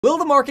Will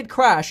the market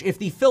crash if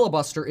the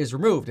filibuster is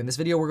removed? In this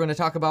video, we're going to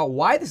talk about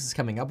why this is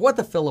coming up, what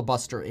the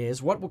filibuster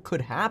is, what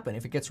could happen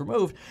if it gets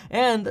removed,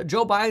 and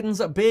Joe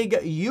Biden's big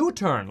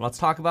U-turn. Let's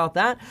talk about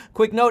that.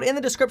 Quick note, in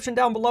the description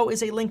down below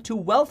is a link to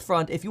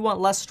Wealthfront. If you want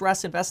less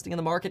stress investing in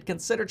the market,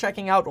 consider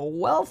checking out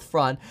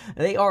Wealthfront.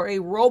 They are a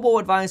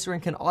robo-advisor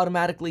and can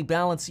automatically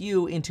balance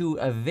you into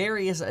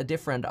various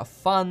different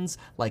funds,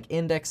 like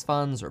index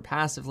funds or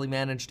passively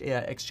managed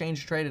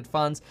exchange-traded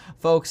funds.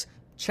 Folks,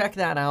 check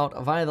that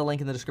out via the link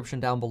in the description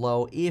down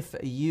below. If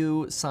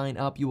you sign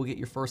up, you will get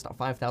your first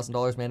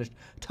 $5,000 managed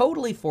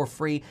totally for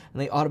free,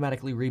 and they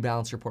automatically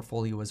rebalance your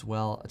portfolio as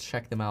well.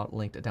 Check them out,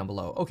 linked down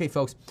below. Okay,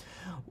 folks,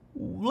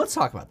 let's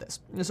talk about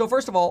this. So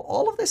first of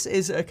all of this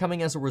is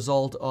coming as a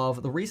result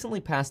of the recently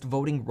passed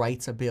voting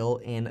rights bill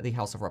in the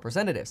House of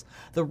Representatives.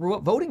 The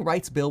voting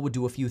rights bill would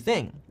do a few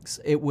things.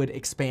 It would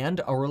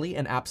expand early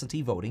and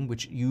absentee voting,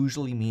 which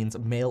usually means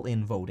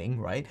mail-in voting,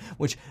 right?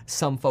 Which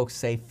some folks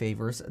say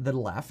favors the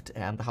left,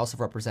 and the House of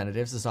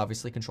Representatives is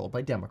obviously controlled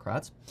by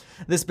Democrats.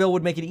 This bill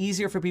would make it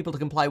easier for people to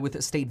comply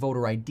with state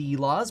voter ID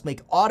laws,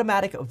 make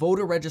automatic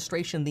voter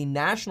registration the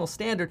national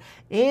standard,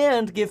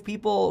 and give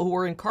people who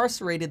are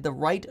incarcerated the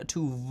right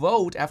to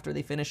vote after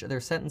they finish their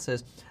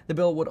sentences. The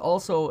bill would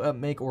also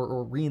make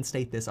or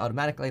reinstate this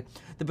automatically.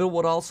 The bill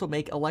would also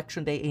make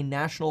Election Day a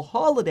national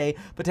holiday,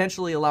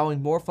 potentially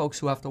allowing more folks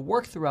who have to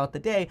work throughout the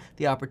day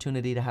the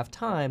opportunity to have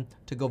time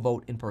to go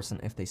vote in person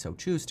if they so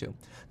choose to.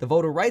 The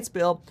voter rights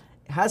bill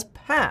has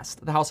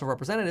passed the House of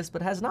Representatives,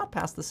 but has not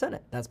passed the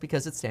Senate. That's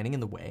because it's standing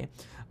in the way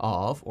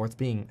of, or it's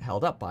being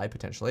held up by,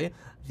 potentially,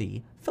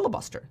 the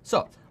filibuster.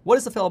 So, what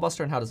is the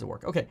filibuster and how does it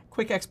work? Okay,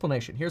 quick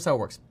explanation. Here's how it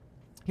works.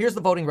 Here's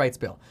the voting rights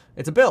bill.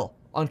 It's a bill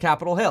on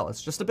Capitol Hill.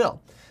 It's just a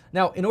bill.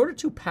 Now, in order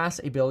to pass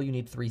a bill, you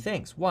need three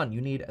things. One,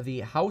 you need the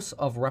House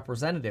of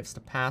Representatives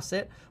to pass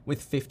it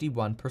with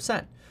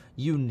 51%.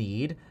 You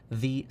need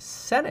the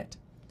Senate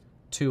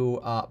to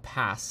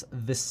pass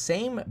the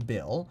same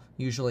bill.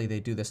 Usually they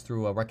do this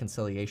through a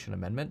reconciliation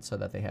amendment so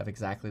that they have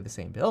exactly the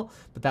same bill,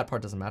 but that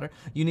part doesn't matter.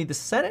 You need the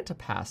Senate to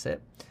pass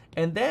it,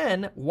 and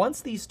then once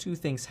these two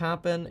things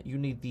happen, you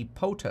need the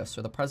POTUS,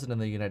 or the President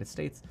of the United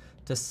States,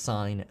 to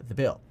sign the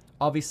bill.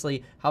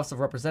 Obviously, House of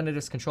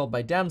Representatives controlled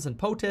by Dems and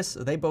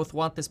POTUS, they both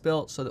want this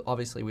bill, so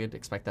obviously we'd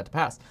expect that to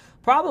pass.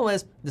 Problem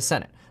is the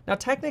Senate. Now,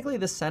 technically,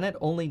 the Senate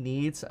only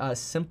needs a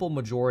simple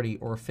majority,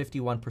 or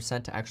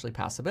 51%, to actually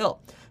pass a bill.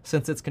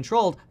 Since it's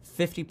controlled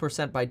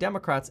 50% by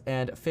Democrats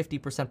and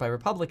 50% by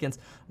Republicans,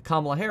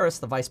 Kamala Harris,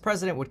 the vice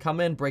president, would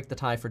come in, break the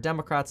tie for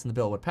Democrats, and the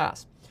bill would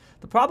pass.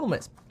 The problem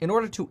is, in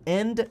order to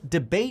end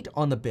debate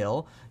on the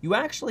bill, you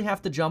actually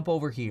have to jump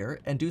over here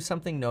and do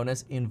something known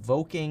as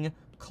invoking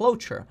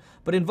cloture.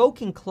 But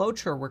invoking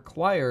cloture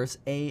requires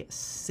a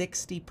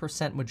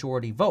 60%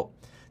 majority vote.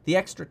 The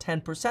extra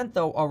 10%,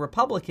 though, are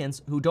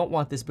Republicans who don't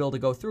want this bill to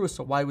go through,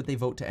 so why would they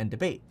vote to end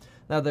debate?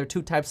 Now, there are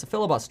two types of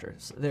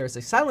filibusters. There's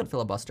a silent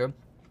filibuster,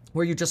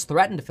 where you just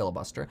threaten to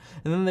filibuster,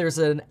 and then there's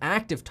an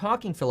active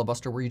talking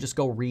filibuster where you just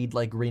go read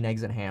like Green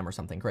Eggs and Ham or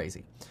something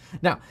crazy.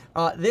 Now,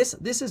 this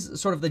is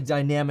sort of the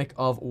dynamic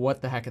of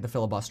what the heck the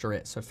filibuster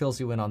is, so it fills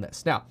you in on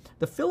this. Now,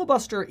 the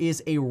filibuster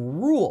is a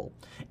rule,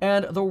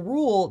 and the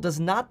rule does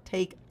not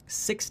take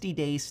 60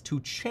 days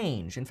to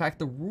change. In fact,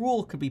 the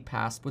rule could be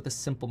passed with a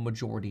simple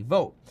majority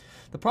vote.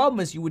 The problem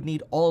is you would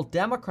need all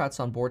Democrats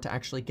on board to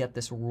actually get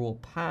this rule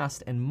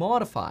passed and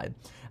modified.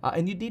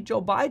 And you'd need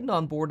Joe Biden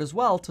on board as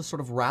well to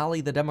sort of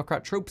rally the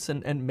Democrat troops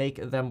and make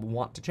them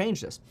want to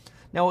change this.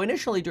 Now,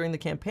 initially during the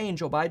campaign,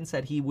 Joe Biden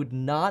said he would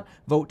not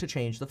vote to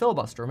change the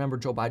filibuster. Remember,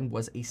 Joe Biden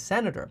was a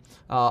senator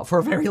for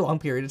a very long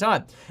period of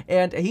time.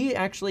 And he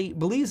actually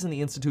believes in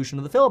the institution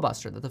of the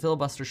filibuster, that the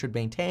filibuster should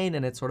maintain,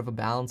 and it's sort of a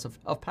balance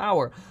of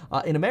power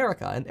in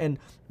America. And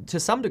to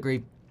some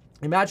degree,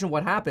 imagine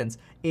what happens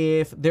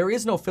if there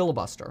is no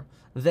filibuster.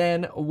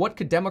 Then what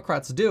could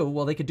Democrats do?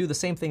 Well, they could do the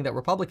same thing that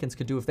Republicans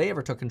could do if they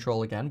ever took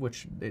control again,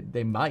 which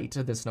they might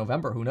this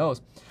November, who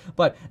knows.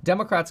 But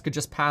Democrats could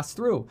just pass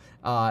through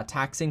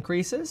tax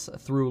increases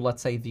through,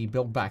 let's say, the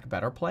Build Back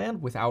Better plan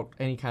without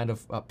any kind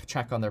of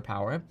check on their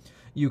power.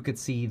 You could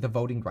see the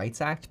Voting Rights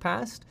Act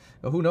passed.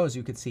 Who knows?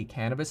 You could see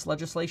cannabis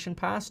legislation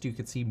passed. You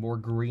could see more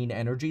green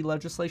energy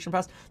legislation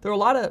passed. There are a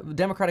lot of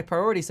Democratic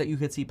priorities that you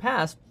could see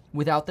passed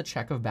without the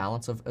check of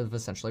balance of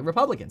essentially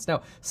Republicans.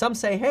 Now, some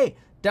say, hey,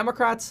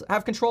 Democrats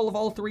have control of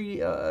all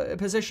three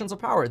positions of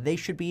power. They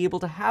should be able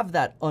to have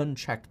that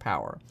unchecked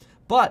power.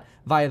 But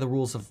via the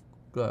rules of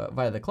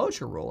via the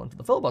cloture rule and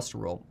the filibuster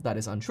rule, that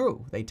is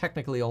untrue. They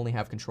technically only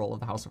have control of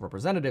the House of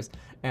Representatives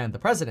and the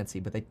presidency,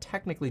 but they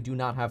technically do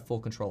not have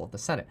full control of the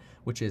Senate,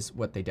 which is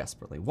what they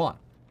desperately want.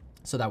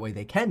 So that way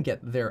they can get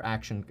their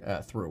action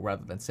through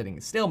rather than sitting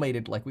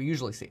stalemated like we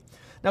usually see.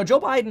 Now,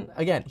 Joe Biden,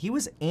 again, he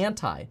was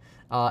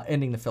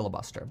anti-ending the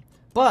filibuster,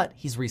 but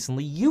he's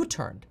recently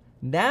U-turned.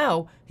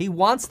 Now he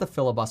wants the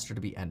filibuster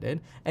to be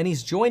ended, and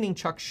he's joining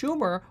Chuck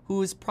Schumer,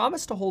 who has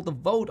promised to hold a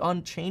vote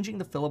on changing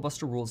the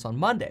filibuster rules on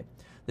Monday.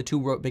 The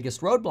two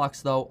biggest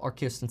roadblocks, though, are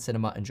Kyrsten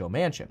Sinema and Joe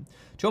Manchin.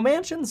 Joe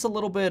Manchin's a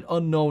little bit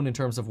unknown in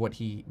terms of what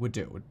he would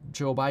do.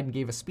 Joe Biden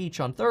gave a speech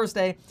on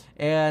Thursday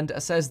and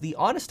says the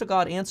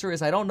honest-to-God answer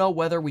is, I don't know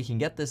whether we can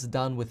get this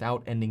done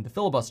without ending the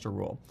filibuster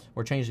rule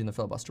or changing the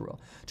filibuster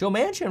rule. Joe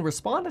Manchin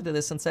responded to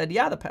this and said,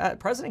 yeah, the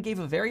president gave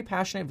a very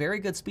passionate, very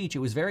good speech. It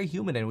was very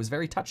human and it was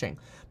very touching.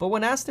 But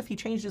when asked if he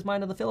changed his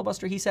mind on the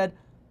filibuster, he said,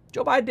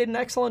 Joe Biden did an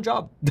excellent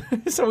job.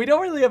 So we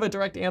don't really have a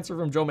direct answer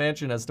from Joe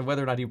Manchin as to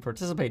whether or not he would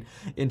participate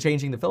in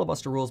changing the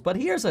filibuster rules, but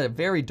here's a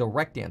very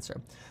direct answer.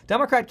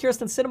 Democrat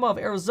Kyrsten Sinema of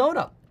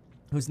Arizona,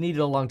 who's needed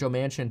along Joe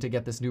Manchin to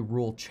get this new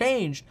rule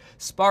changed,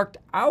 sparked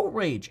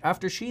outrage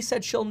after she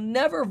said she'll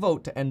never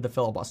vote to end the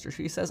filibuster.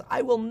 She says,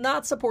 I will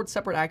not support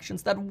separate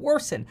actions that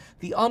worsen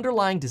the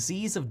underlying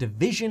disease of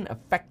division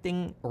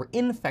affecting or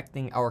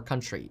infecting our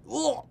country.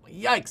 Oh,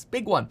 yikes,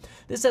 big one.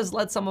 This has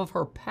led some of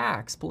her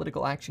PACs,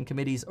 political action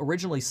committees,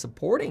 originally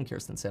supporting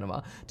Kyrsten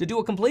Sinema, to do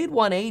a complete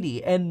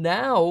 180 and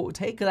now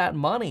take that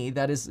money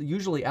that is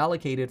usually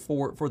allocated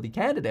for the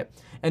candidate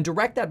and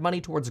direct that money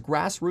towards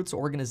grassroots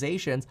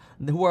organizations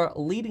who are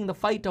leading the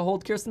fight to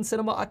hold Kyrsten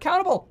Sinema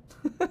accountable.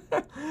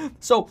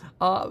 So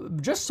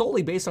just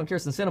solely based on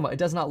Kyrsten Sinema, it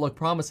does not look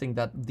promising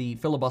that the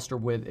filibuster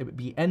would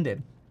be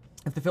ended.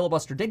 If the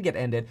filibuster did get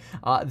ended,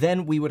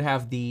 then we would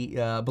have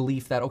the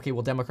belief that, okay,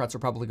 well, Democrats are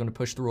probably going to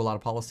push through a lot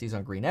of policies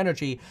on green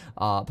energy,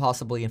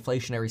 possibly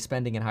inflationary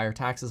spending and higher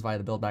taxes via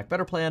the Build Back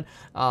Better plan.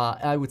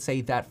 I would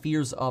say that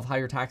fears of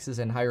higher taxes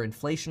and higher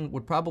inflation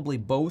would probably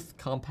both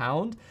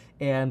compound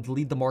and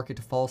lead the market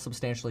to fall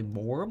substantially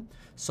more.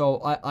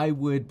 So I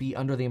would be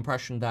under the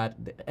impression that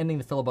ending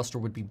the filibuster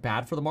would be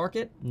bad for the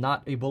market,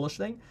 not a bullish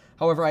thing.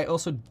 However, I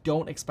also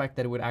don't expect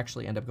that it would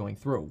actually end up going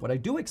through. What I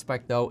do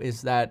expect, though,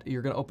 is that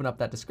you're going to open up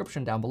that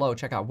description down below,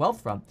 check out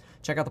Wealthfront,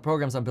 check out the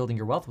programs on building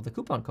your wealth with a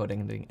coupon code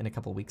ending in a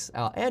couple weeks,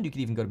 and you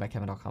can even go to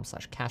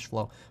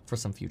mckevin.com/cashflow for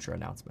some future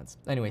announcements.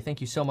 Anyway,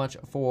 thank you so much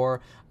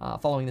for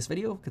following this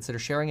video. Consider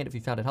sharing it if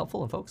you found it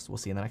helpful, and folks, we'll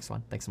see you in the next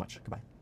one. Thanks so much. Goodbye.